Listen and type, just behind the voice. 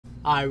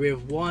Alright, we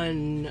have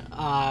one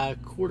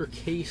quarter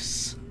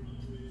case,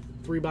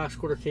 3-box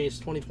quarter case,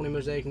 2020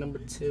 Mosaic number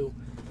 2.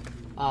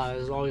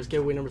 As always,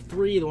 giveaway number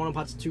 3. The one on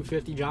pot's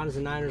 250. John is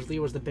the Niners.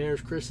 Leo is the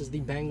Bears. Chris is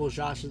the Bengals.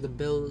 Josh is the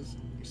Bills.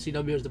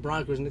 CW is the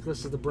Broncos.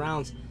 Nicholas is the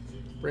Browns.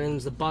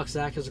 Brandon's the Bucks.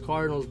 Zach has the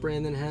Cardinals.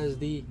 Brandon has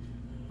the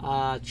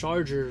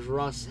Chargers.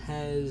 Russ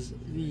has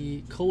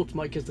the Colts.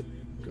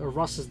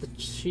 Russ is the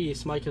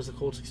Chiefs. Mike has the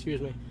Colts. Excuse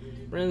me.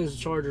 Brandon's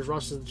the Chargers.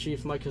 Russ is the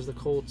Chiefs. Mike has the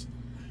Colts.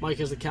 Mike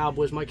is the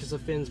Cowboys. Mike is the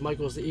Finns.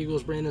 Michael is the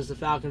Eagles. Brandon is the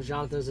Falcons.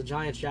 Jonathan is the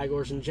Giants,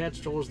 Jaguars, and Jets.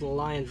 Joel is the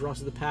Lions. Russ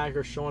is the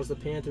Packers. Sean is the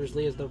Panthers.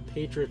 Lee is the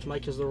Patriots.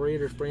 Mike is the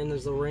Raiders. Brandon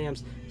is the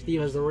Rams.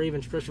 Steve has the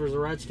Ravens. Christopher is the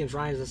Redskins.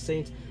 Ryan is the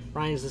Saints.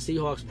 Ryan is the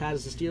Seahawks. Pat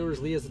is the Steelers.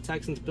 Lee is the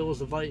Texans. Bill is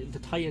the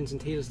Titans. And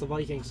Tate is the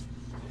Vikings.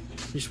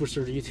 You switched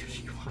over to YouTube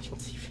so you can watch on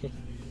TV.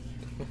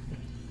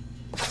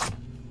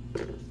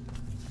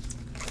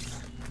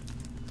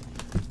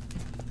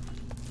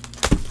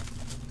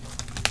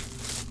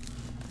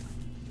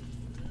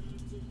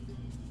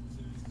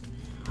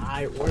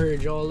 Alright,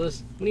 word, y'all.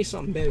 We need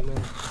something big, man.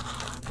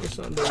 We need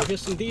something big. We hit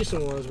some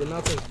decent ones, but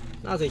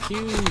nothing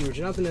huge.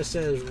 Nothing that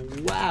says,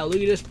 wow,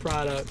 look at this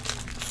product.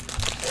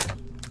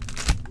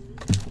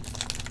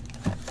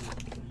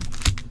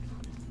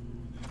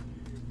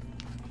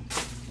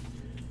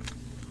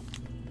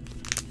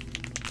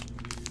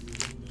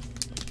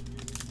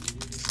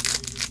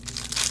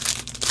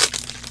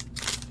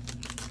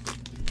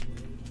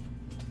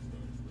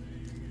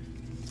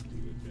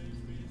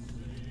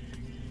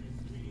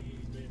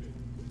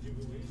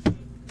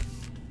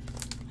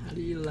 How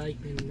do you like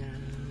me now?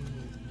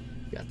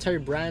 We got Terry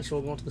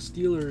Bradshaw going to the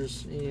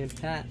Steelers and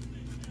Pat.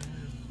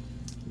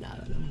 Now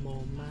that I'm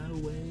on my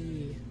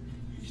way,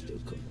 you still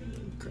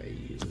cooking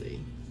crazy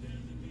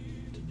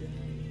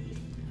today.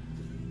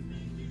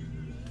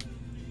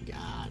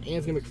 God,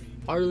 Anthony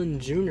McFarland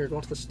Jr.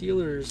 going to the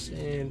Steelers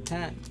and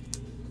Pat.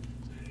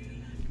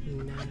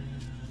 Nah. How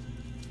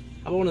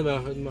about one of the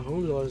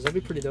Mahomes dollars? That'd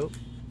be pretty dope.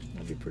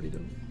 That'd be pretty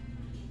dope.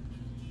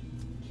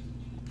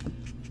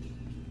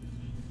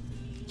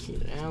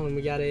 Keenan Allen,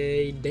 we got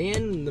a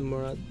Dan the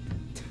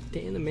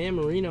Man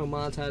Marino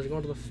montage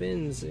going to the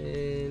Finns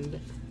and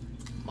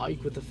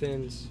Mike with the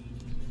Finns.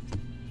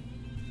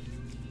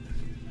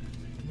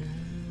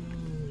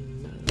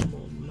 Now I'm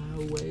on my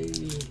way.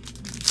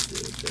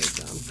 Still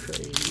think I'm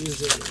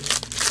crazy.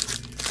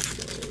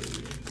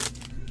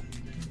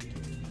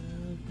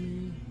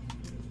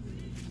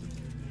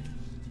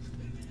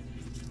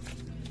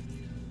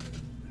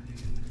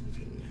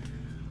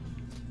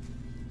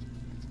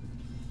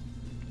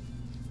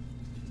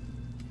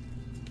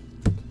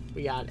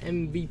 We got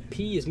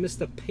MVP is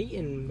Mr.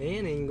 Peyton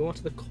Manning going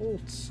to the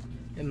Colts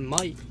and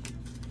Mike.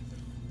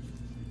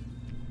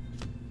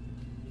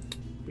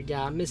 We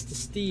got Mr.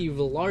 Steve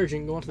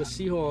Largent going to the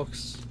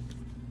Seahawks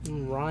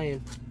and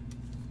Ryan.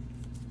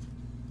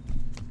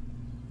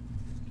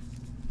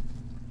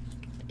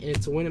 And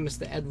it's a winner,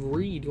 Mr. Ed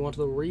Reed going to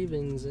the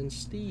Ravens and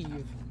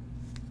Steve.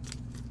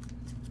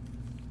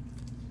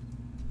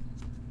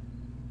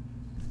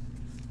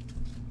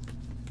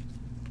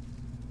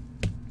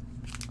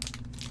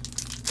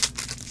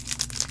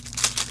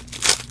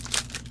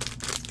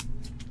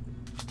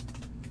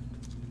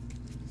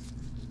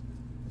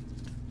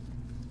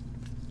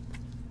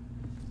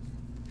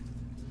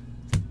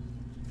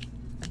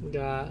 We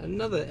got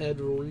another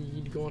Ed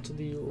Reed going to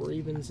the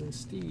Ravens and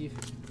Steve.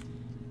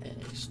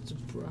 Extra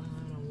bright,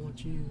 I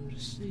want you to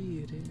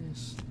see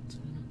this.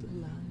 Turn up the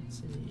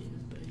lights in here,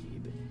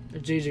 baby.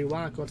 JJ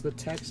Watt going to the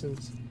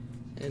Texans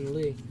and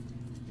Lee.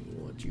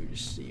 I want you to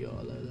see all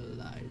of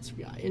the lights.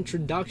 We got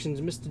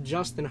introductions. Mr.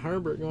 Justin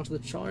Herbert going to the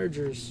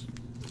Chargers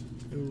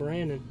and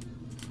Brandon.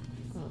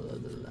 All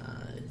of the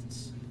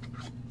lights.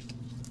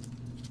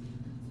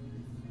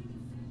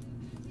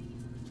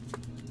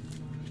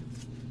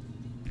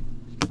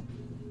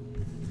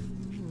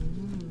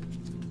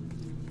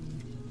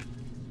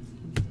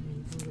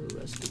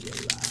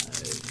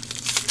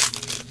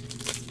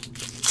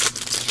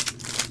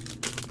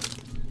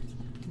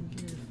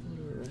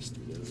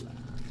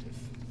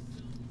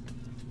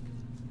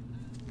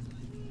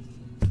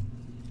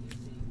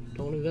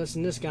 Don't invest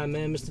in this guy,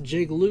 man. Mr.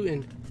 Jake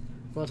Luton.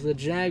 Going to the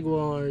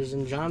Jaguars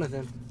and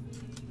Jonathan.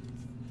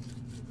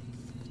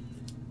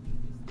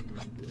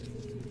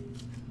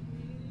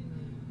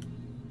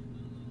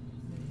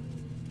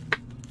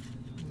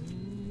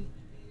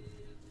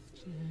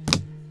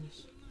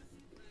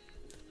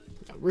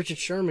 Got Richard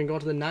Sherman going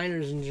to the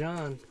Niners and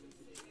John.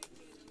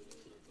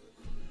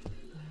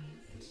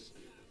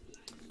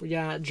 We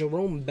got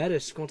Jerome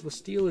Bettis going to the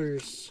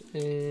Steelers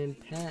and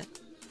Pat.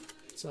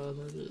 It's all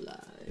the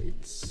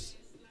lights.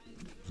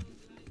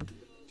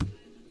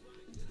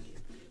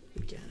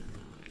 We got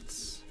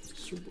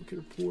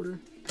Super Porter.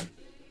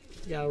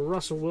 We got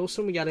Russell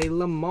Wilson. We got a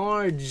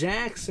Lamar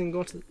Jackson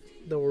going to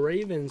the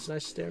Ravens.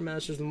 Nice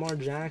Stairmasters, Lamar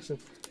Jackson.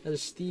 That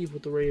is Steve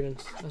with the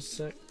Ravens. That's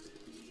sick.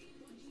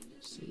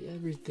 See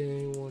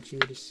everything. Want you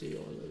to see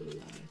all of the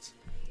lights.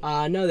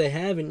 No, they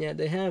haven't yet.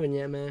 They haven't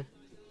yet, man.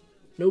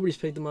 Nobody's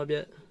picked them up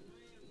yet.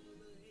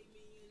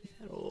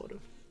 That order.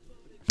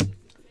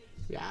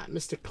 Yeah,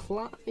 Mr.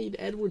 Clyde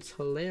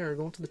Edwards-Helaire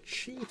going to the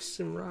Chiefs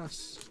and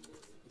Russ.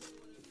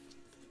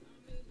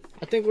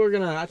 I think we're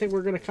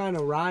gonna kind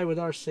of ride with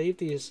our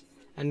safeties,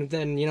 and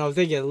then if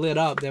they get lit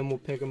up, then we'll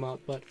pick them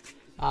up. But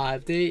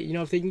if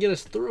they can get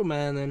us through,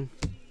 man, then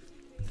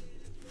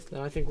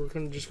I think we're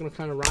just gonna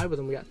kind of ride with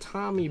them. We got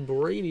Tommy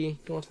Brady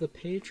going to the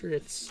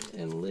Patriots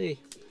and Lee.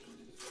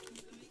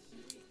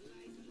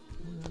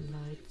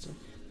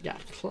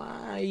 Got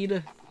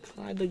Clyde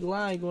the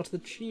Glide going to the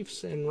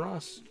Chiefs and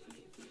Russ.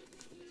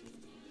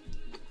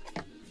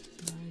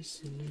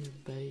 Nice in there,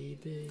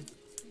 baby.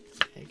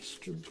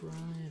 Extra bright.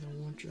 I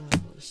want y'all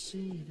to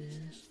see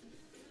this.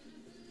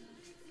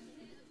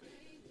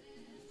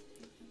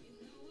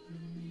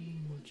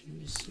 Want you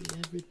to see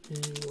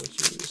everything. Want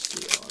you to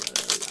see all of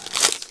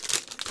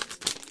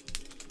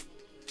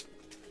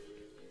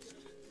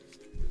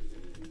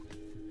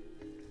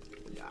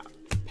that. Got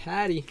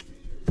Patty.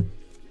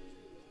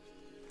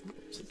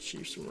 It's the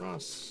Chiefs and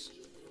Russ.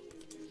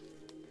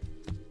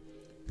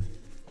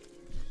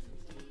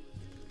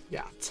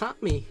 Yeah,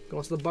 Tommy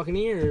goes to the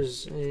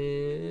Buccaneers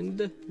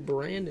and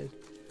Brandon.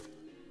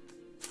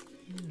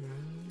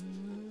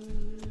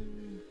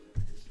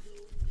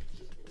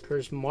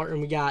 Curtis Martin,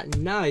 we got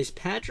nice.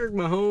 Patrick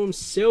Mahomes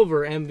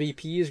silver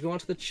MVP is going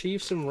to the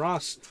Chiefs and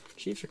Russ.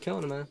 Chiefs are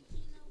killing him, man.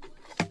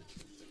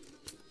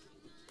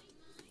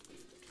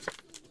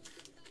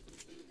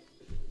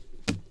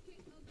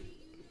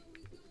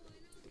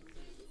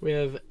 We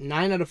have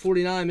 9 out of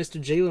 49.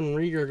 Mr. Jalen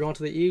Reagor going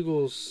to the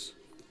Eagles.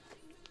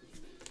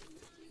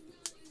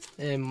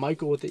 And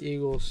Michael with the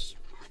Eagles.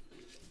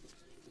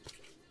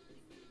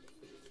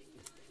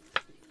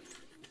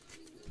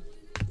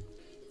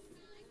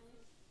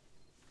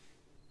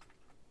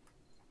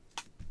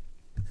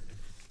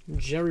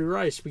 Jerry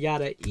Rice. We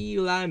got a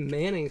Eli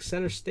Manning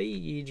center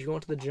stage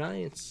going to the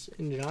Giants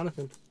and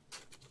Jonathan.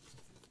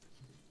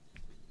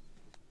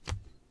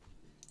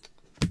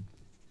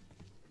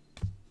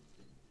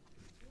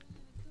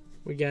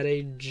 We got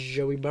a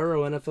Joey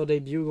Burrow NFL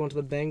debut going to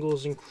the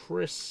Bengals and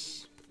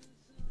Chris.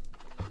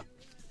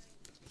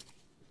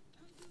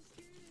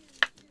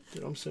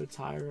 Dude, I'm so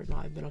tired right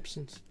now. I've been up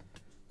since.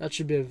 That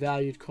should be a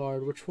valued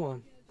card. Which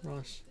one,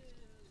 Ross?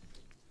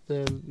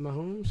 The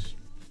Mahomes?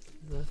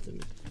 Left him.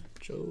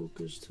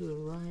 Jokers to the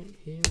right.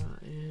 Here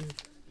I am.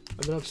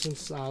 I've been up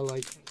since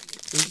like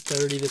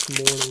 8:30 this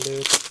morning,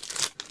 dude.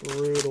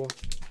 Brutal.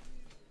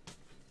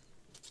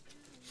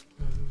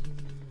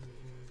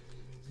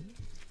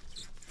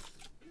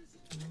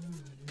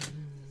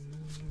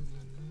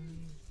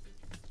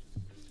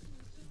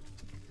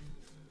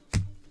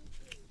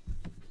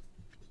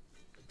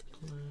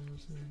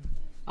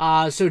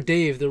 So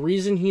Dave, the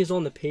reason he's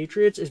on the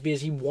Patriots is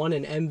because he won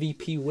an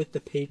MVP with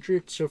the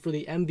Patriots. So for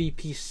the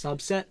MVP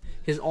subset,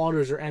 his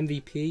autos are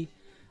MVP.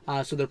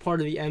 So they're part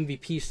of the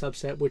MVP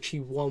subset, which he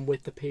won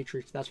with the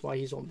Patriots. That's why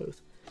he's on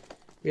both.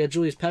 We got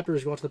Julius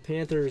Peppers going to the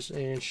Panthers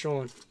and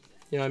Sean.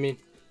 You know what I mean?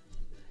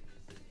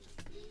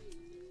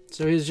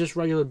 So his just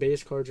regular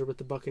base cards are with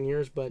the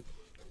Buccaneers, but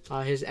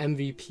his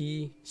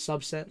MVP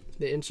subset,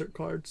 the insert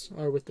cards,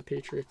 are with the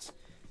Patriots.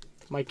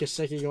 Mike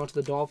Gesicki going to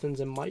the Dolphins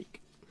and Mike.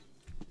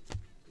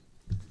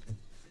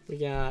 We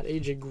got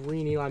AJ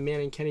Green, Eli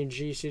Manning, Kenny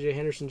G, CJ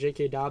Henderson,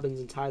 J.K. Dobbins,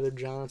 and Tyler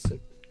Johnson.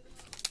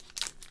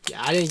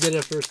 Yeah, I didn't get it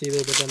at first either,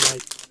 but then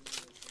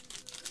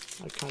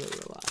I kind of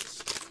realized.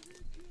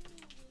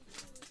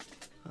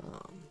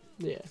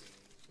 Yeah.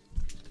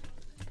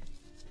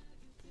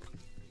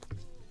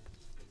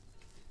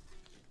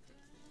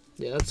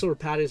 Yeah, that silver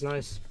patty's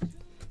nice. We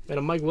got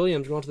a Mike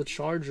Williams going to the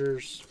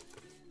Chargers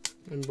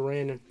and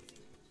Brandon.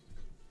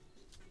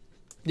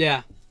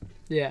 Yeah,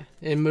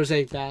 in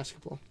Mosaic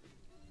basketball.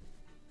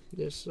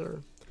 Yes,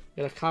 sir.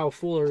 Got a Kyle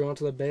Fuller going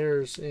to the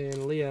Bears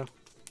and Leo.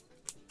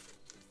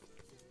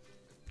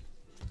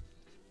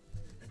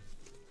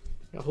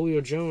 Got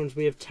Julio Jones.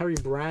 We have Terry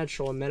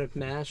Bradshaw and Men of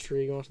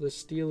Mastery going to the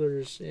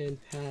Steelers and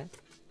Pat.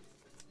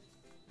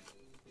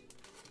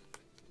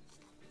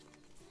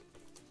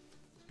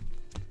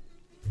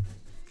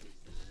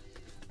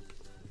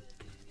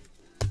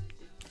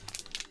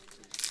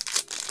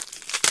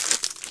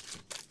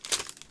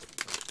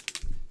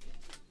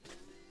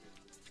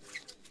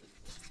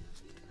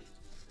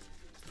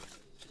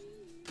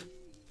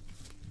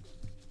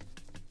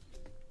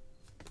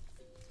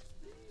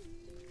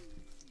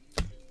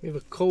 We have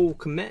a Cole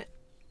Kmet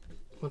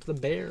with the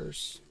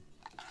Bears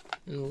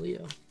and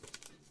Leo.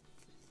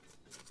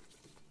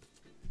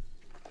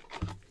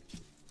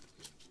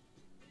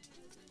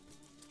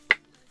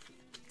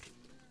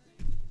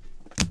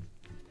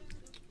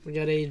 We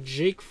got a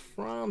Jake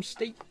Fromm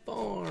State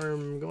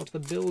Farm going to the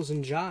Bills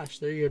and Josh.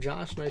 There you go,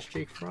 Josh. Nice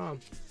Jake Fromm.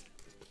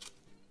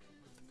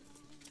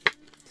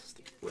 It's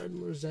the red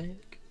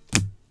Mosaic.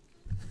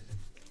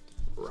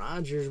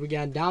 Rodgers. We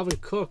got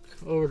Dalvin Cook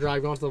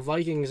overdrive going to the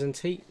Vikings and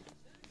Tate.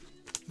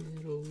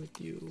 Middle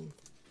with you.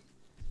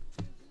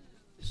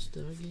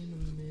 Stuck in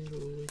the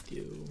middle with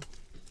you.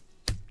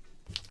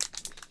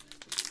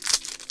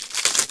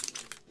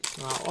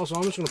 Also,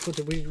 I'm just gonna put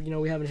the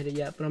we haven't hit it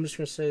yet, but I'm just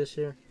gonna say this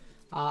here.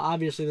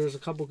 Obviously, there's a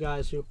couple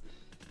guys who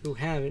who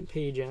haven't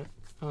paid yet.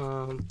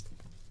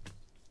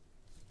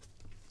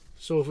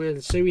 So if we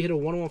say we hit a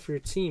 1-1 for your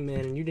team, man,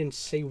 and you didn't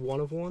say 1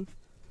 of 1,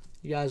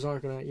 you guys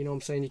aren't gonna, you know what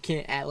I'm saying? You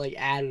can't add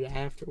it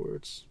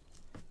afterwards.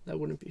 That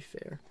wouldn't be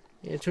fair.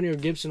 Yeah, Antonio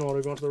Gibson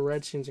order going to the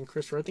Redskins and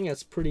Christopher. I think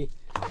that's pretty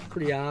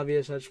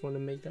obvious. I just wanted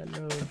to make that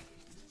known.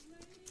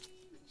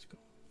 Let's go.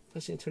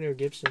 That's Antonio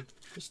Gibson.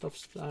 This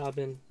stuff's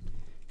been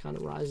kind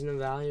of rising in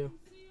value.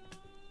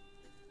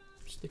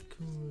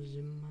 Stickers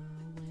in my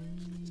way.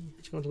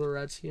 It's going to the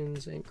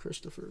Redskins and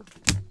Christopher.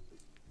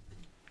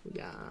 We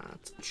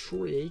got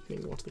Troy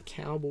Aikman going to the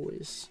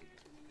Cowboys.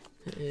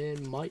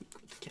 And Mike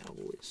with the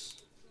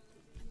Cowboys.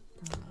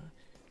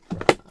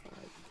 Bright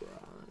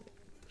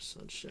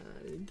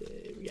sunshiny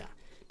day. We got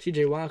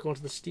TJ Watt going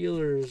to the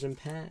Steelers and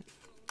Pat.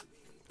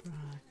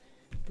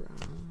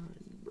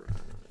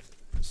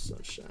 Bright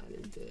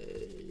sunshiny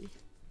day.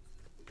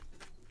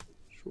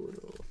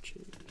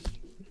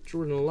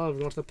 Jordan Love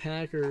going to the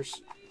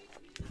Packers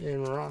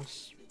and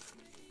Ross.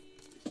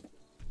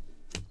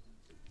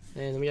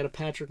 And then we got a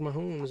Patrick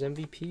Mahomes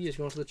MVP is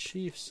going to the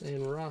Chiefs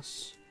and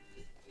Russ.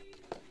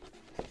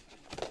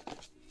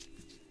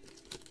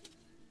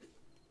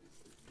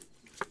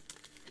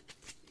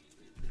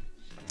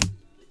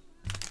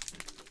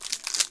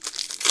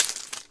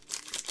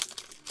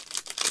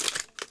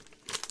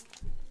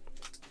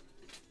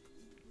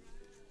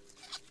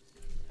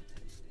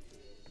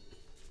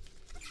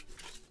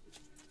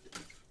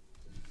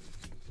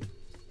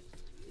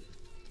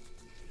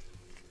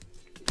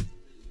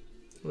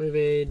 We have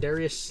a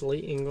Darius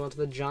Slayton going to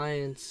the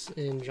Giants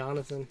and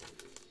Jonathan.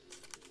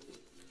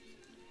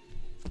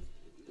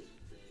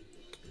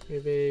 We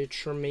have a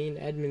Tremaine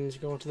Edmonds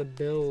going to the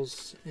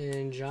Bills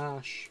and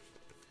Josh.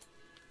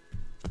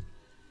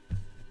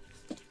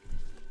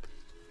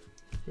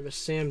 We have a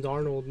Sam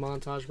Darnold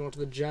montage going to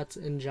the Jets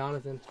and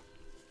Jonathan.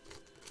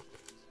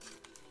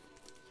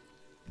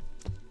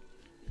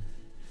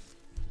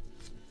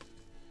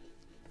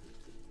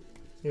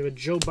 We have a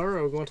Joe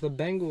Burrow going to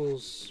the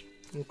Bengals.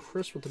 And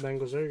Chris with the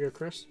Bengals. There you go,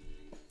 Chris.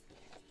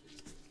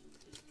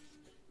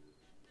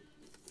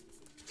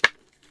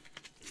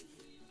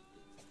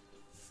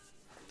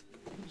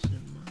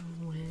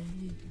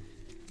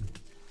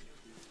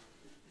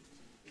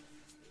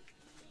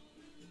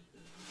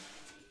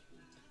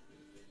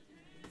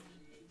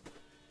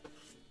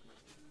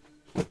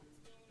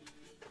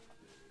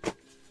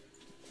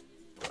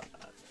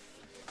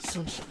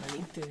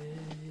 Sunshiny day.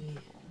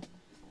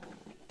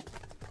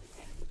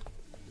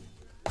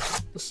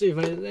 Let's see if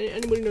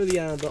anybody know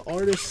the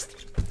artist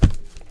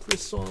for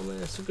this song,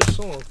 man. It's a good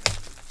song.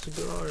 It's a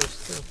good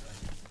artist too.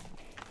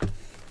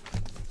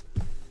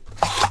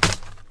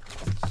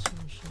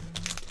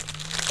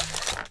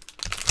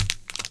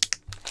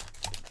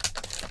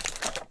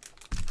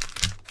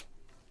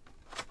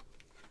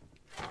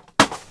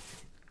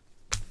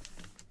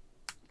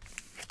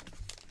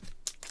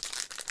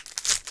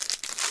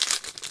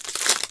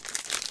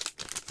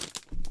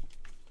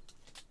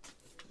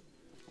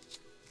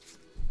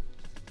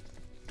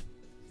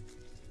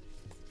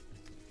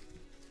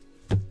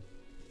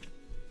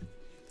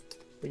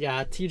 We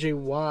got TJ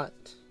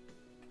Watt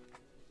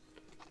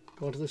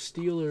going to the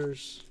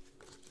Steelers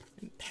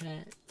and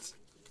Pat.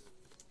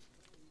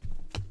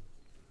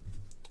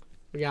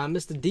 We got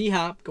Mr.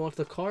 D-Hop going to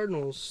the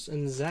Cardinals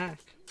and Zach.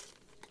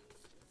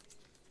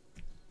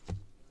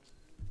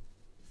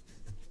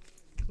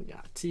 We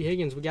got T.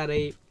 Higgins. We got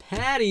a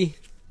Patty.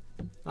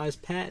 Nice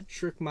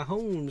Patrick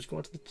Mahomes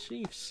going to the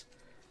Chiefs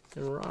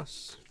and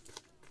Russ.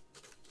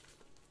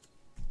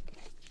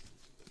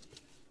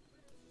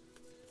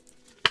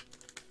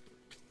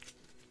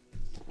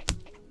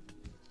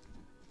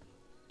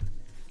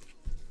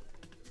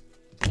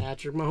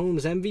 Patrick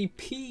Mahomes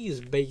MVP's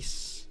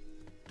base.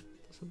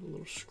 Let's have a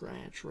little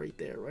scratch right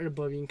there, right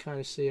above. You can kind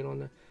of see it on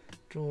the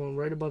drawing,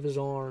 right above his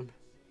arm.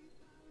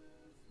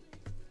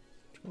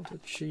 Going to the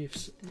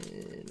Chiefs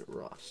and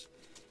Ross.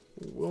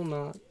 Will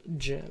not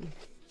Jim.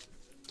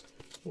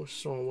 Well,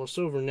 it's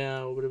over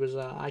now, but it was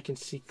I can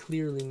see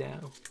clearly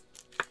now.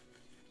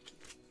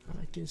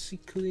 I can see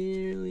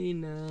clearly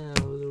now.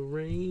 The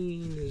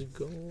rain is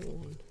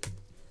gone.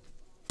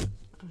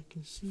 I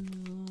can see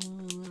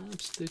all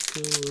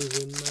obstacles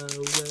in my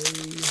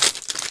way.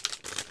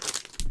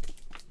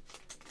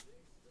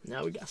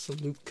 Now we got some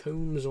Luke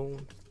Combs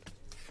on.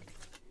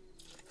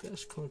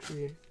 Best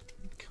country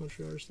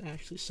artist,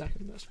 actually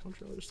second best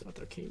country artist out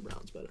there. Kane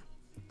Brown's better.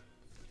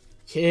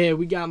 Yeah,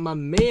 we got my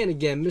man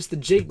again, Mr.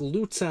 Jake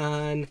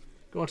Luton,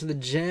 going to the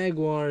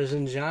Jaguars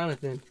and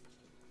Jonathan.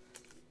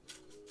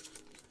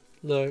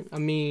 Look, I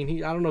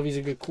mean, I don't know if he's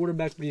a good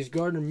quarterback, but he's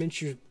Gardner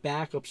Minshew's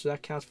backup, so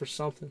that counts for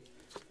something.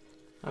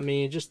 I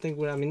mean, just think,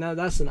 I mean,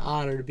 that's an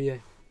honor to be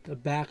a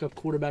backup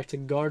quarterback to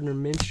Gardner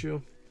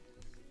Minshew.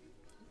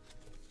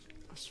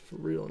 That's for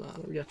real an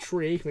honor. We got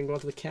Troy Aikman going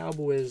to the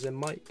Cowboys and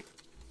Mike.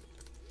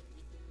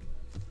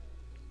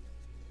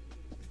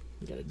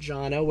 We got a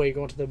John Elway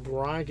going to the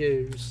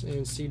Broncos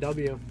and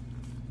CW.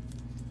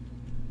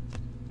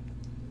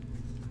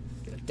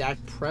 We got Dak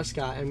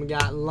Prescott. And we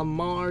got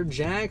Lamar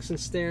Jackson,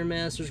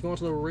 Stairmasters, going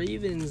to the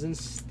Ravens. And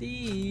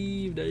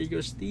Steve. There you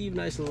go, Steve.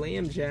 Nice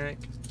lamb jack.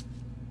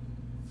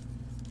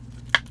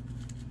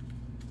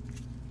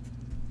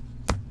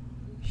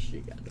 She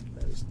got the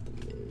best.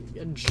 We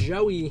got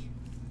Joey.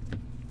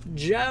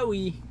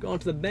 Joey going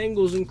to the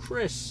Bengals and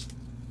Chris.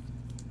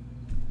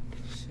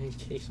 Same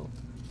case on.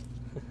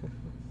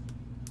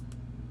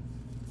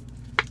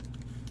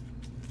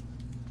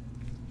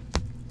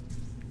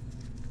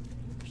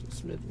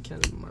 Smith and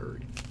Kenneth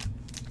Murray.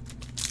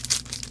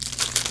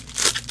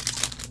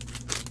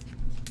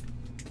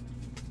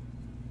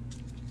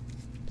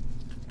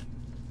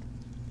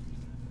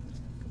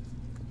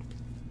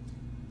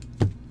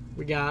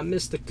 We got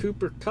Mr.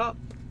 Cooper Kupp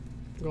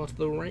going to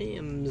the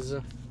Rams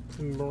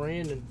and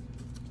Brandon.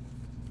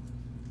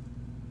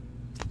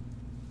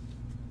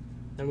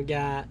 Then we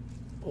got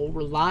old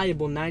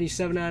reliable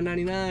 97 out of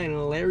 99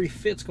 and Larry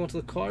Fitz going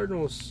to the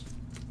Cardinals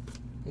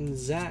and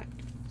Zach.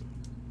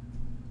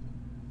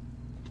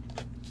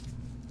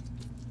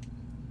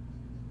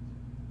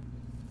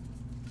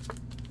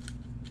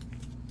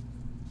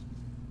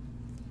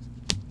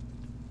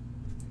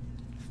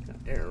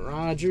 Aaron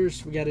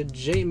Rodgers. We got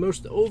a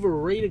most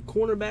overrated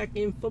cornerback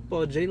in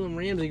football, Jalen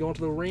Ramsey, going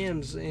to the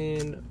Rams,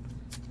 and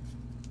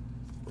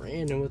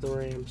Brandon with the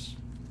Rams.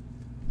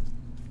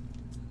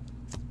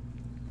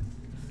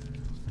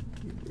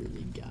 You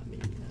really got me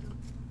now.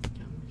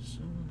 Got me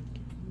so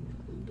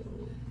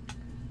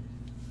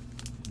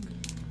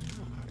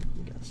alright,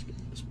 we gotta skip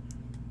this one.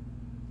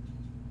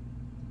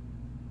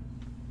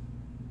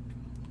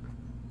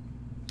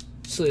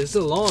 So it's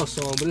a long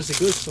song, but it's a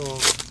good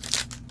song.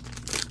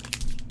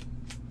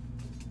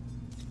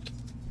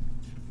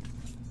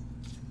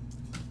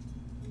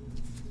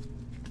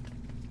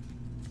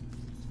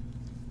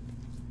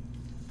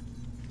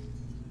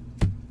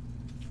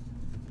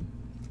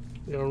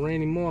 You know,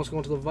 Randy Moss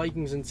going to the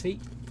Vikings and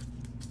Tate.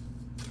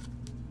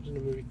 Isn't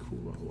it really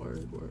cool?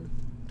 Word.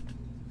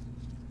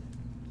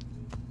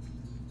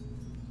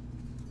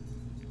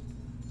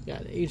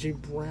 Got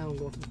AJ Brown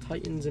going to the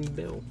Titans and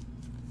Bill.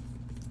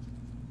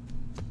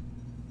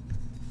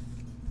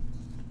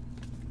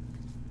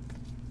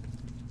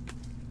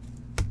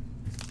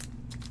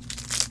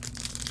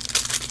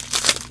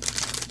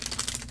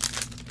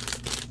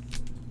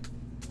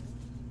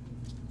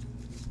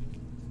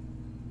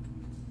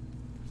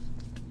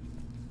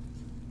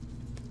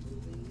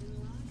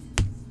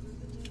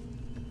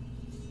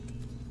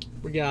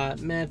 We got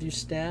Matthew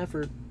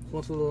Stafford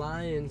going to the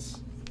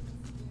Lions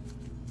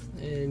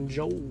and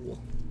Joel.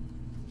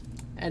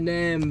 And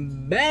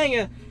then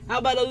banger, how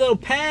about a little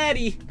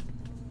Patty?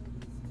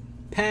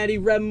 Patty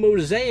Red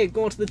Mosaic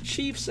going to the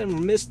Chiefs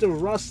and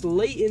Mr. Russ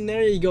Layton.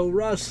 There you go,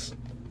 Russ.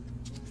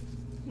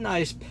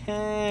 Nice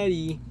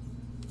Patty.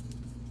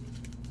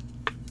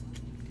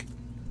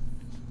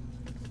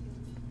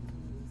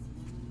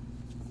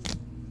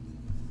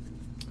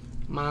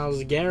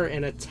 Myles Garrett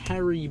and a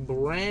Terry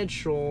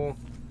Bradshaw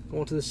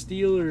going to the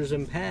Steelers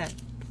and Pat.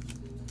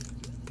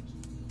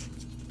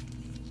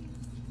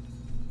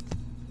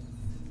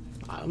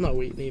 I'm not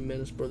waiting 8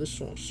 minutes, bro. This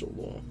song's so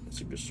long.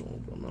 It's a good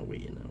song, bro. I'm not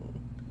waiting that long.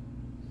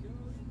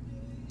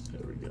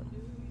 There we go.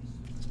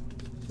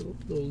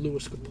 Little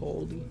Louis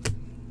Capaldi.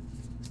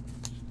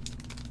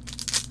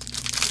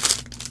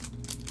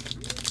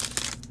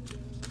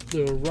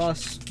 Little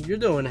Russ. You're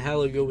doing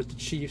hella good with the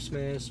Chiefs,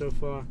 man, so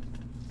far.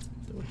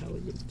 Doing hella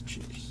good with the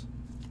Chiefs.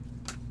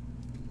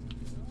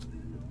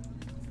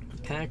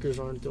 Packers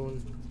aren't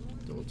doing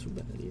too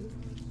bad either.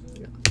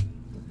 Yeah,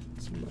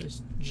 some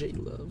nice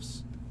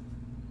J-Loves.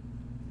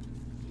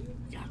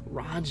 We got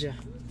Raja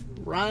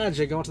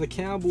going to the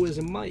Cowboys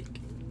and Mike.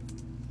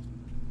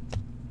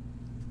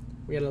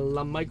 We got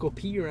a Michael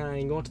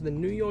Pirine going to the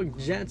New York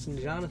Jets and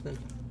Jonathan.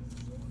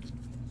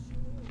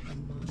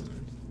 Come on.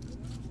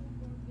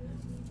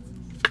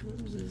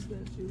 What is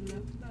that you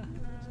left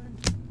behind?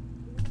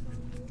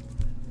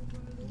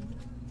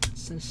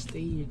 Center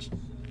stage.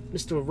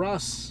 Mr.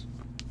 Russ.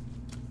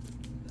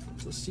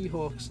 The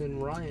Seahawks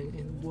and Ryan,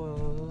 and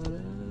what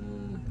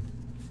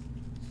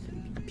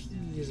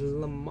MVP is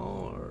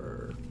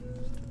Lamar.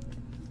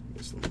 I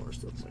guess Lamar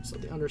stuff might sell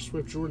the under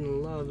Swift,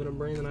 Jordan Love, and a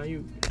Brandon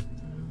Ayuk.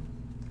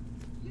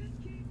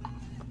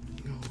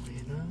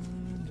 Going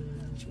on,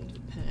 that's going to the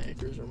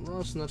Packers and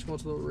Russ, and that's going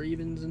to the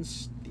Ravens and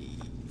Steve.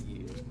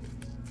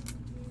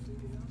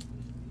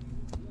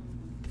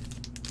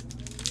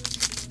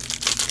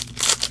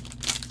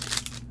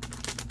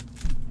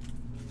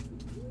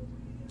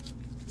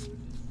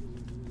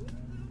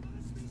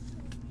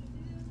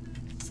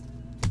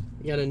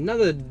 We got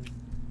another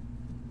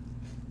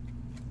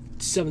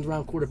 7th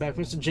round quarterback,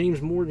 Mr.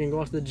 James Morgan,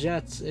 going to the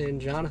Jets,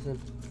 and Jonathan.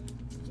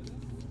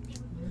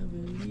 Never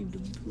leave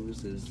the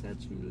bruises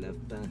that you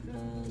left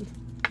behind.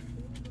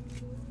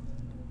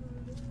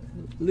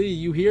 Lee,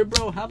 you here,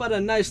 bro? How about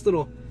a nice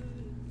little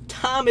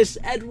Thomas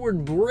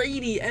Edward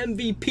Brady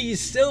MVP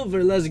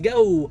silver? Let's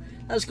go.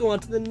 Let's go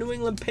on to the New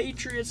England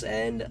Patriots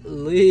and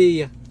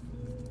Lee.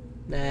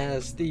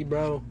 Nasty,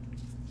 bro.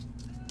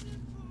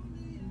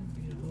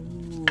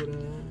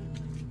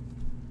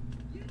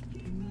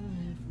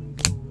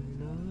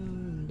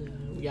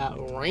 We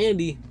got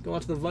Randy going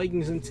to the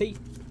Vikings and Tate.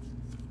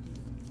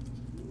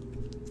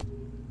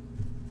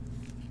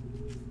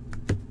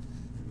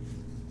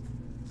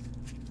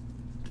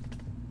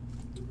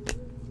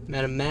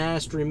 Madam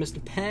Mastery,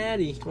 Mr.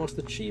 Patty going to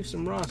the Chiefs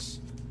and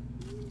Russ.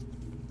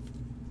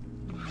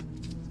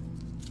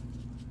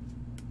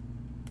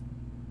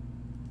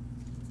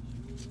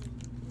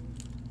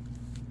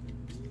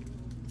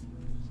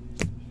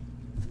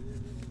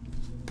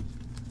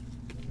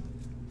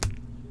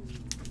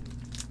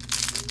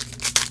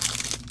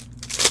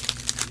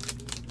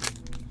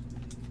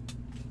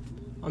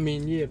 I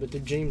mean, yeah, but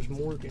they're James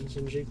Morgans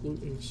and Jake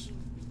Lutons.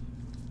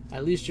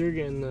 At least you're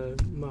getting the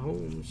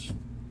Mahomes.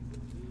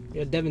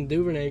 You got Devin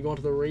Duvernay going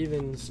to the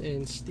Ravens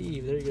and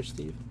Steve. There you go,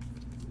 Steve.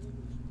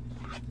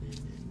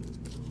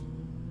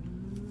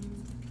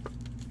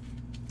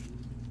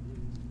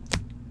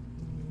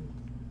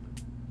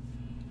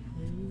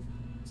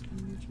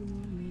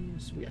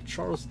 So we got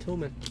Charles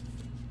Tillman.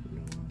 You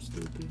know I'm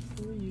stupid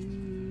for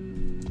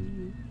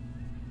you.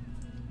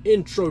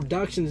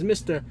 Introductions,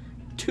 Mr.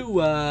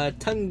 Tua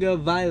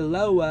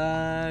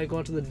Tagovailoa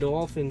going to the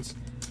Dolphins,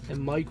 and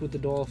Mike with the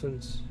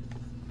Dolphins.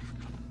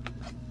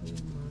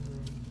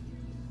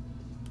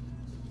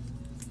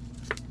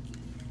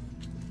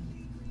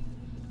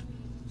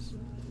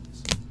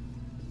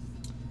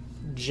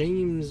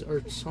 James,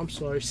 or I'm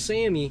sorry,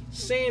 Sammy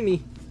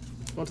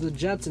going to the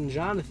Jets, and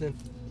Jonathan.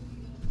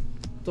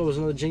 I thought it was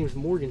another James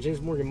Morgan.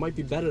 James Morgan might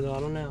be better though, I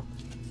don't know.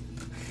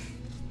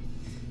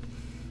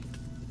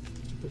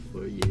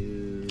 Before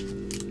you.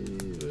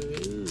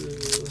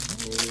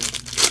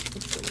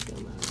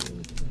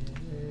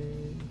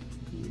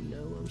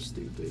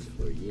 Stupid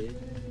for you.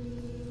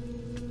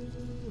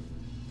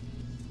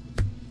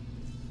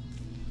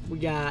 We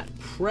got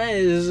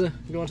Prez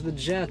going to the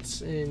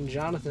Jets and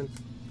Jonathan.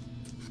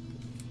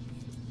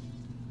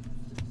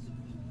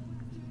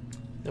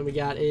 Then we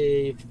got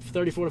a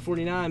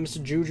 34/49,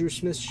 Mr. Juju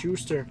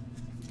Smith-Schuster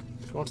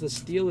going to the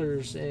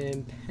Steelers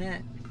and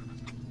Pat.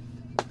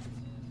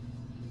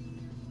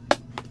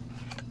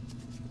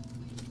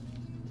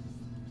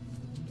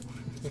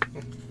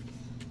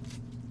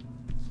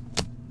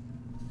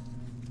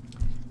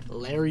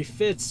 Larry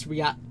Fitz. We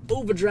got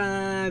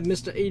Overdrive,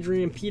 Mr.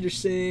 Adrian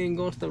Peterson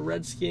going to the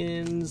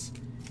Redskins,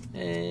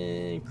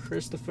 and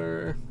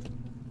Christopher.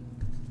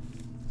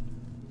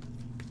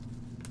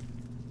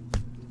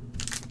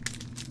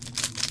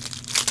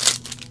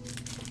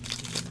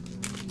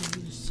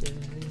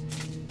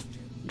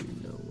 You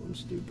know I'm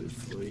stupid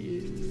for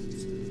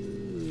you.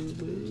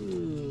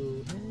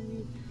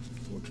 Hey,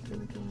 what's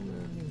going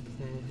on?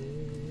 Hey,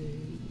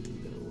 you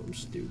know I'm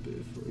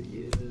stupid for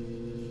you.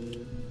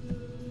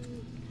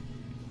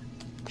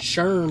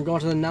 Sherm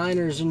going to the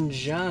Niners and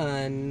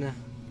John.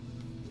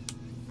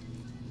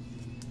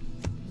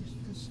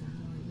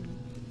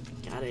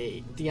 Got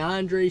a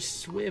DeAndre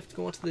Swift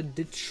going to the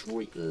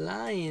Detroit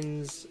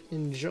Lions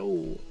and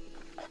Joel.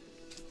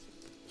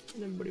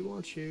 And everybody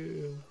wants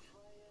you.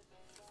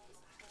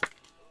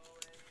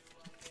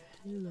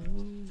 Hello,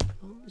 I'm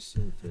the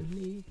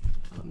symphony.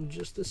 I'm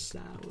just a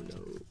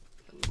sourdough.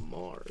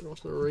 Lamar going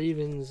to the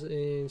Ravens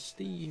and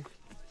Steve.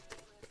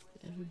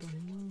 Everybody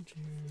wants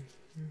you.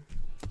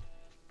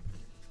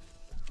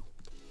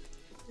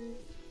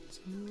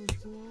 So much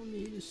you want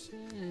me to say.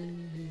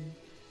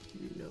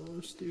 You know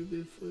I'm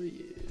stupid for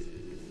you.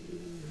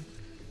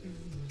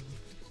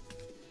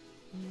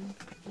 I'm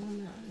stupid for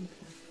you.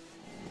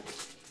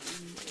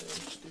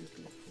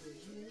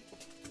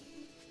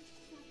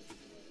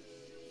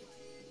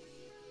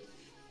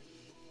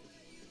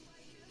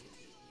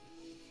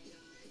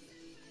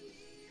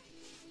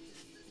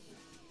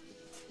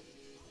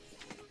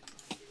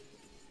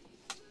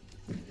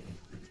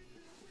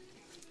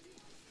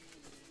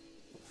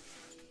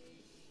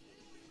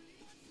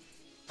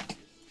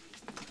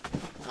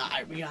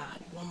 Alright, we got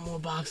one more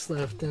box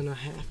left and a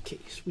half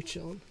case. We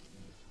chillin'.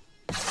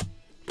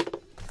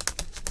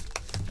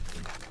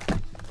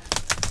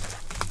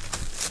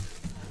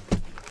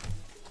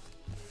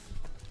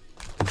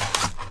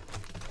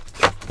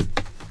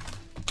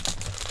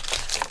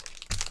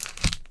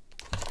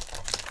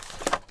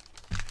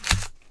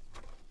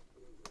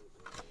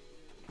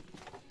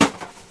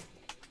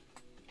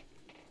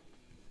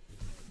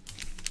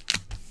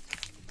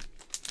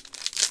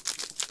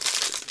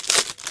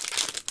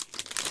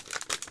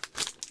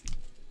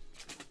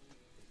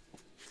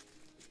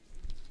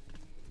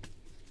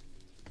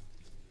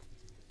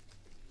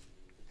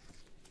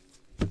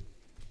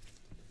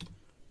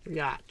 We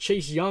got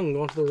Chase Young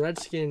going to the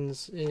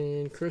Redskins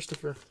and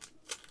Christopher.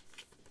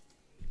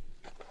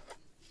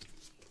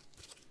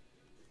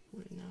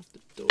 Waiting out the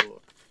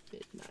door.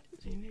 Midnight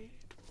in here.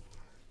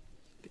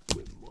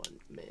 With one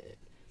man.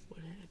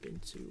 What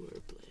happened to her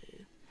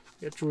plan?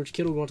 We got George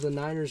Kittle going to the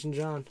Niners and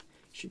John.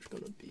 She was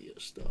going to be a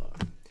star.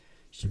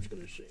 She was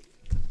going to shake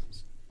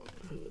on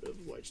the hood of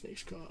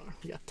Whitesnake's car.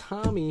 We got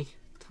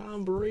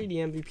Tom Brady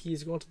MVP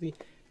is going to the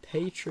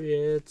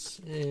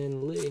Patriots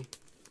and Lee.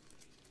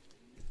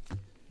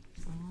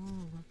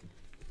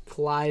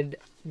 Clyde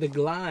the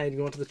Glide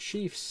going to the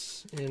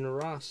Chiefs and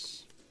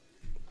Russ.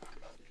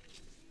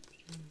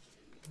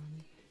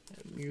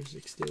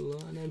 Music still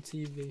on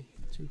MTV.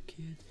 2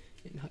 kids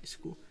in high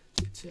school.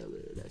 They tell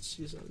her that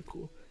she's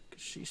uncool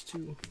because she's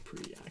too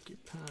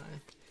preoccupied.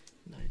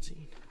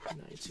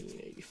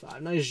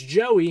 1985. Nice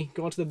Joey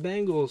going to the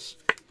Bengals.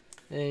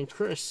 And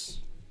Chris.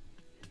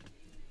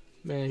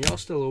 Man, y'all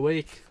still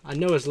awake. I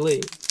know it's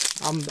late.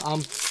 I'm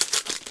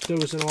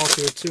dozing off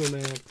here too,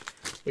 man.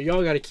 But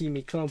y'all gotta keep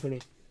me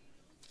company.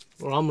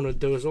 Or I'm gonna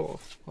doze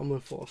off. I'm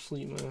gonna fall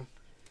asleep, man.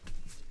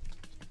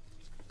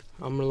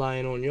 I'm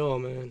relying on y'all,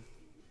 man.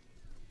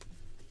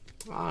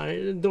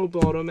 Alright, dope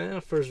auto,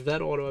 man. First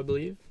vet auto, I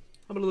believe.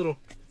 How about a little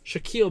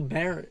Shaquille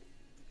Barrett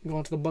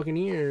going to the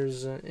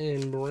Buccaneers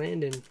and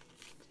Brandon.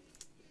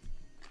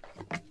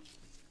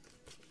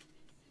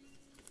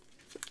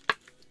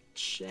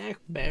 Shaq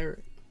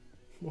Barrett.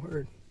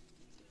 Word.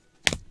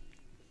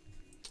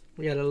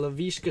 We got a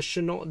Laviska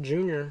Chenault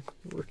Jr.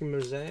 rookie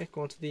Mosaic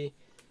going to the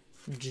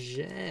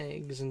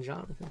Jags and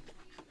Jonathan.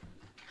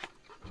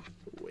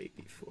 Way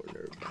before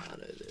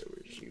Nirvana, there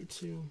was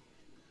U2.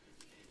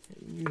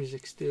 And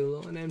Music still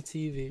on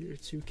MTV. There are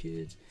 2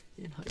 kids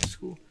in high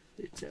school.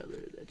 They tell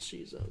her that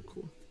she's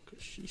uncool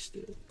because she's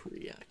still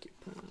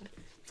preoccupied.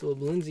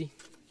 Philip Lindsay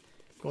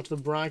going to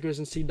the Broncos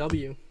and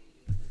CW.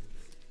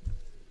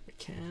 The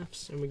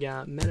Caps. And we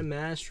got Meta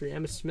Mastery.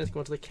 Emmitt Smith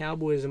going to the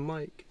Cowboys and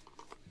Mike.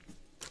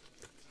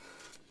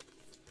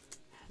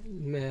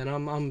 Man,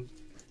 I'm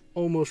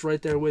almost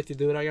right there with you,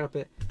 dude. I got up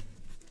at,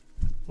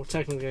 well,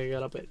 technically I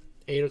got up at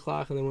 8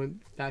 o'clock and then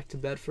went back to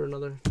bed for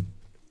another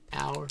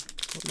hour,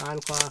 9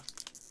 o'clock.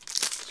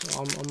 So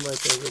I'm right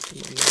there with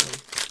you, man.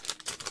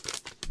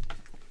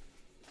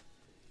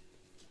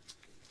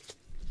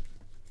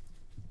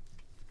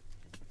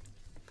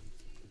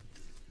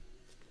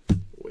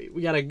 Wait,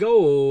 we got a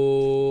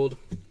gold.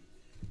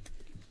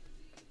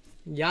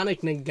 Yannick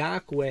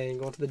Ngakoue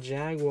going to the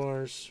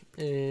Jaguars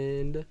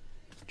and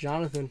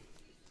Jonathan.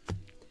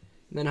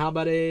 And then how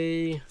about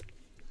a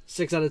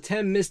 6 out of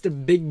 10,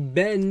 Mr. Big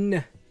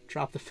Ben.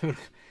 Drop the phone.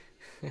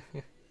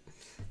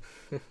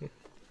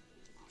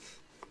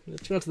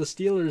 Let's go to the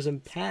Steelers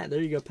and Pat. There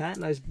you go, Pat.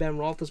 Nice Ben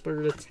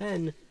Roethlisberger to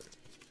 10.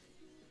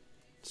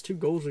 It's 2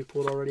 goals we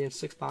pulled already in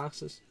 6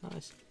 boxes.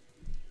 Nice.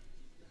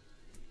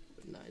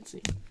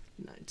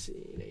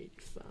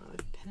 1985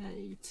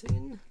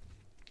 Peyton.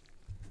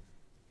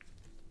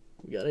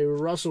 We got a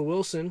Russell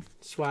Wilson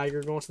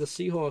swagger going to the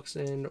Seahawks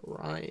and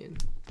Ryan.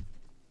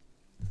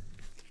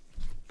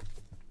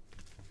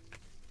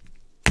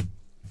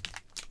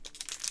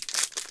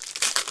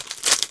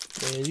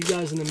 Yeah, you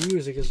guys in the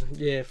music is,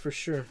 yeah, for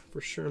sure,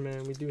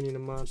 man. We do need a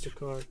monster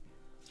card.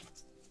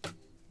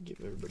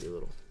 Give everybody a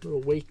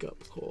little wake up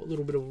call, a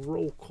little bit of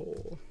roll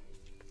call.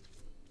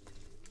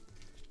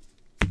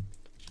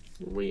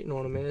 We're waiting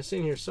on him, man. It's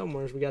in here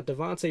somewhere. We got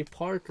Devontae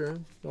Parker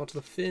going to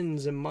the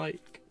Finns and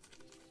Mike.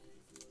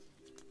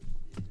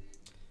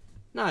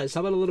 Nice. How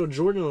about a little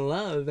Jordan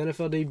Love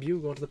NFL debut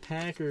going to the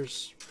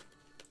Packers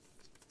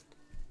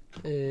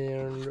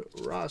and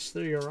Russ?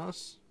 There you go,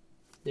 Russ.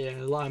 Yeah,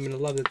 I mean,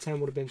 11 to 10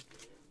 would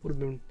have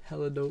been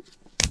hella dope.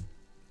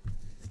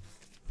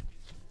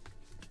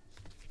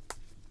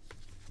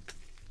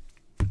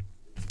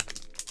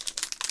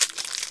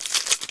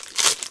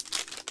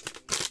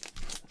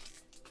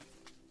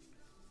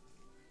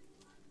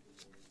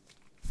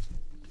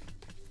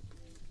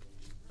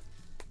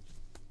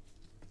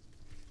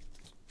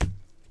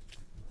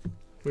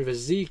 We have a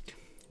Zeke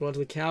going to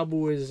the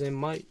Cowboys and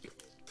Mike.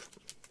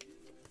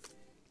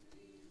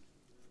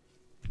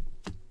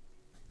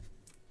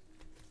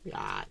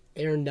 Got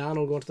Aaron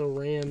Donald going to the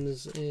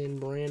Rams and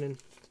Brandon.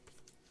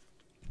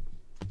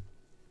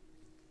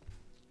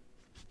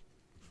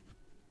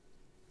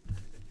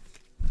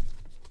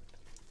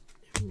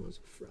 It was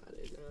a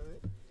Friday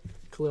night.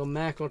 Khalil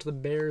Mack going to the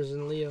Bears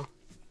and Leo.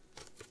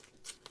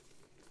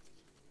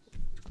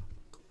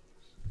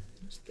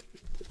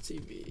 The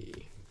TV.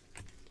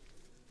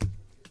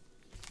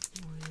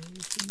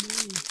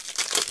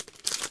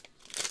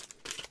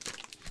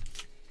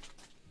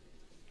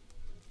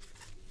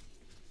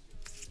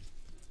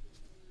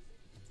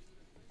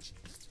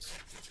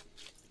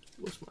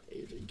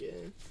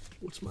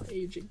 What's my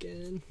age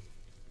again?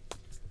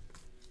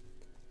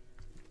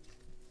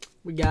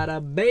 We got a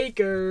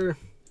Baker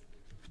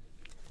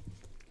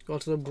going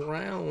to the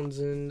Browns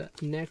and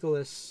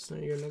Nicholas. There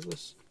you go,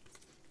 Nicholas.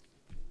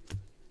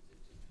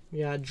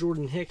 We got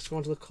Jordan Hicks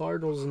going to the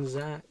Cardinals and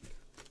Zach.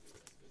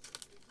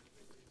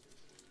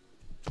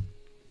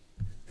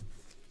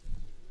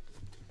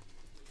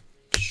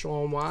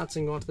 Sean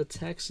Watson going to the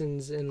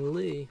Texans and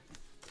Lee.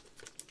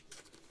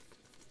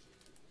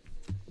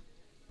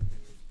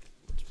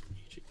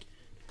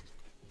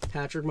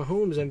 Patrick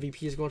Mahomes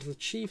MVP is going to the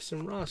Chiefs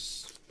and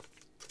Russ.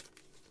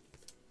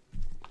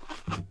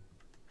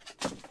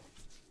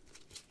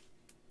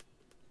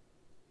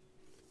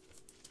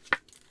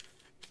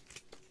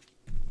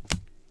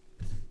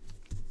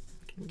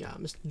 We got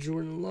Mr.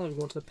 Jordan Love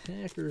going to the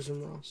Packers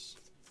and Russ.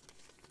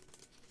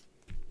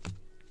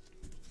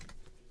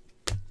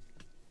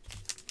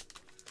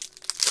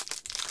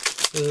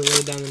 Those are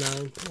really down the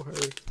 9. Poor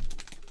Hurry.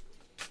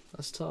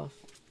 That's tough.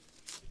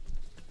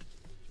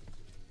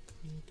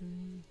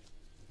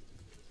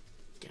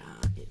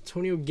 Got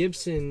Antonio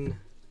Gibson.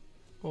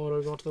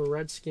 Auto going to the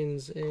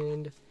Redskins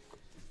and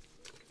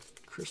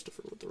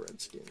Christopher with the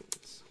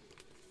Redskins.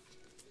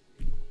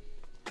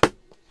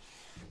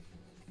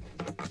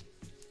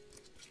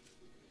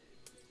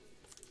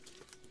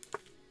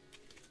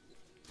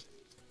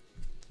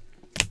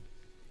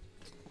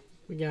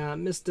 We got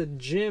Mr.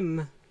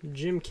 Jim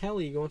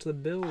Kelly going to the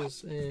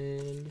Bills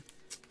and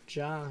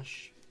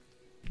Josh.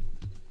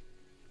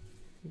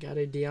 We got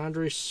a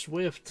DeAndre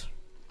Swift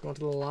going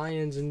to the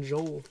Lions and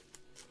Joel.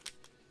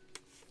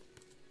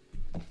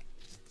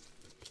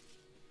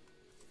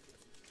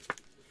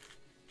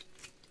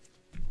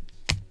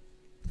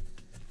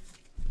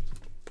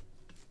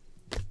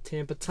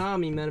 Tampa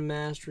Tommy Meta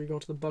Mastery going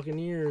to the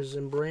Buccaneers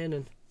and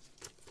Brandon.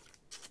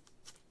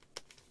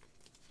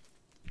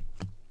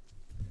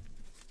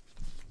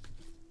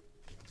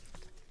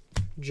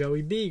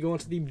 Joey B going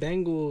to the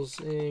Bengals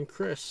and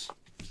Chris.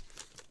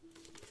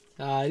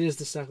 It is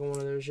the second one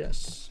of those,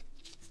 yes.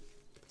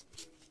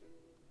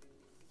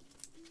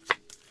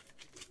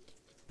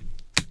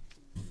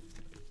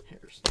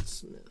 Harrison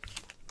Smith.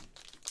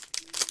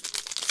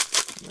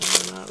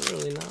 No, not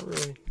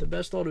really. The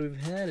best auto we've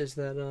had is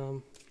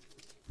that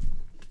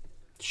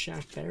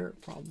Shaq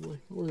Barrett probably,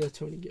 or the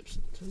Tony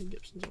Gibson. Tony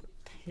Gibson's are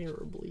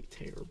terribly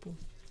terrible,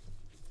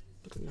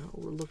 but they're not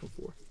what we're looking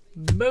for.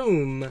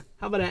 Boom!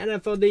 How about an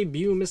NFL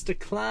debut, Mr.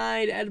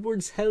 Clyde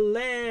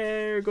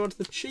Edwards-Helaire going to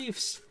the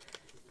Chiefs.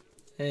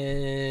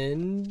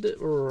 And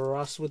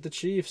Russ with the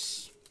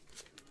Chiefs.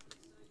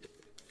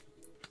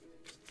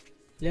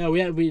 Yeah,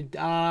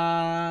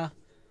 I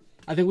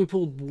think we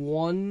pulled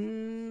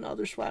one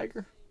other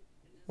swagger.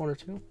 One or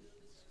two.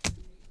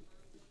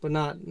 But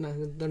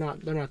they're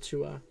not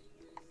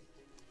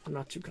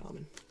too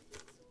common.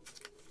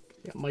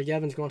 We got Mike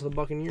Evans going to the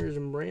Buccaneers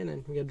and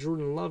Brandon. We got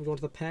Jordan Love going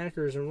to the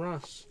Packers and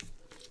Russ.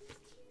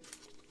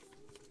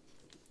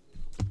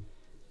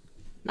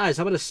 Nice.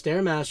 How about a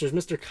Stairmasters?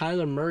 Mr.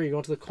 Kyler Murray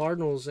going to the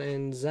Cardinals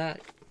and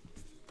Zach.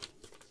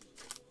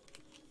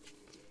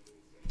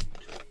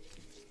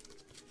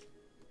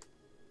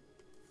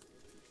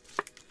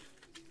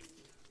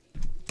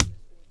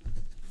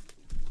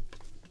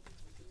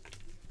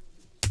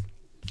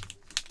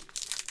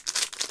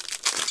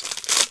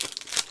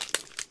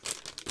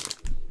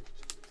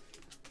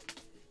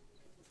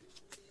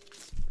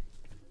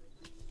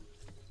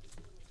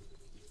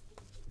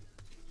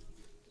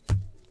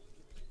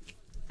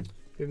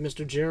 We have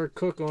Mr. Jared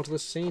Cook going to the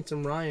Saints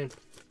and Ryan.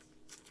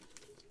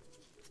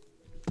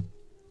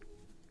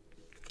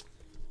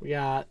 We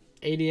got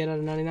 88 out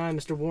of 99.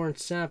 Mr. Warren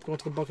Sapp going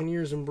to the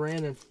Buccaneers and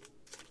Brandon.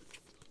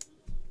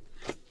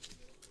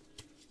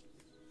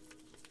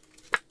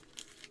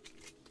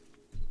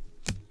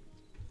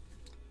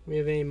 We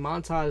have a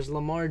montage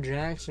Lamar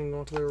Jackson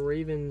going to the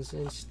Ravens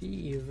and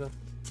Steve.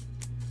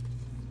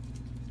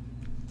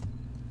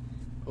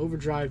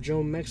 Overdrive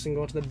Joe Mixon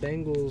going to the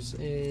Bengals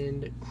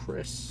and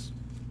Chris.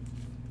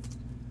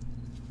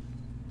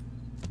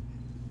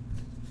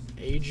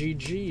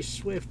 AGG,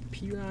 Swift,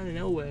 Piron, and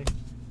Elway.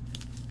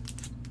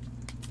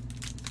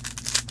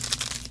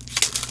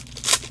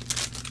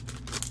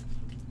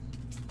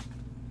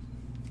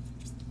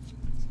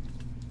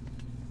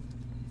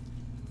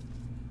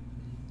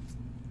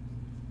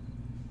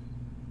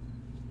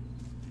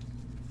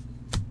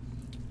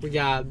 We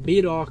got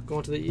B-Doc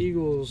going to the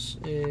Eagles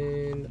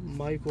and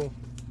Michael.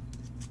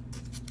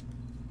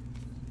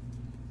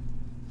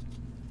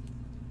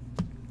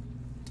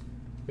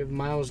 We have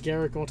Myles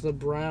Garrett going to the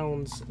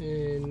Browns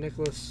and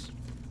Nicholas.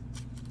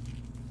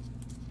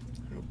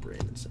 I know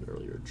Brandon said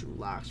earlier Drew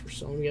Locks for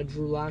some. We got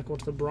Drew Lock going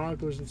to the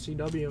Broncos and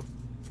CW.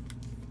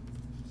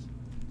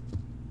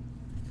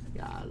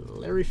 Got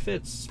Larry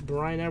Fitz,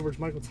 Brian Edwards,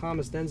 Michael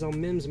Thomas, Denzel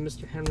Mims, and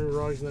Mr. Henry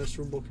Ruggs, and then a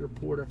Super Bowl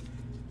reporter.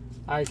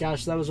 All right,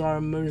 guys, so that was our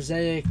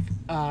Mosaic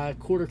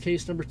quarter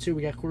case number 2.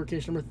 We got quarter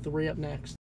case number 3 up next.